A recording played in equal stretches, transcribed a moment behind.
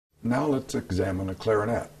Now let's examine a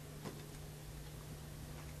clarinet.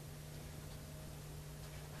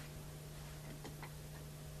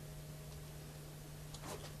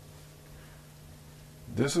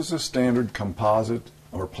 This is a standard composite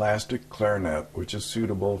or plastic clarinet which is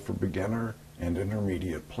suitable for beginner and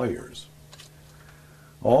intermediate players.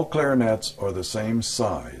 All clarinets are the same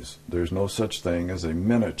size. There's no such thing as a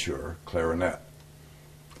miniature clarinet.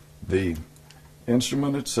 The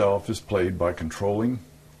instrument itself is played by controlling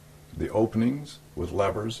the openings with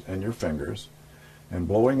levers and your fingers and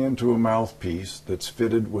blowing into a mouthpiece that's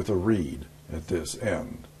fitted with a reed at this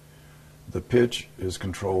end. The pitch is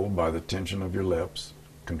controlled by the tension of your lips,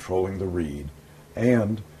 controlling the reed,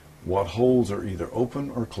 and what holes are either open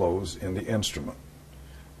or closed in the instrument.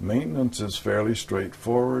 Maintenance is fairly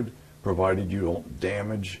straightforward, provided you don't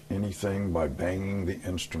damage anything by banging the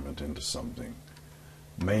instrument into something.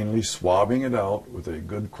 Mainly swabbing it out with a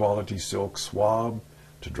good quality silk swab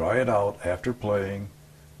to dry it out after playing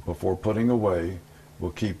before putting away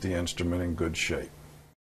will keep the instrument in good shape.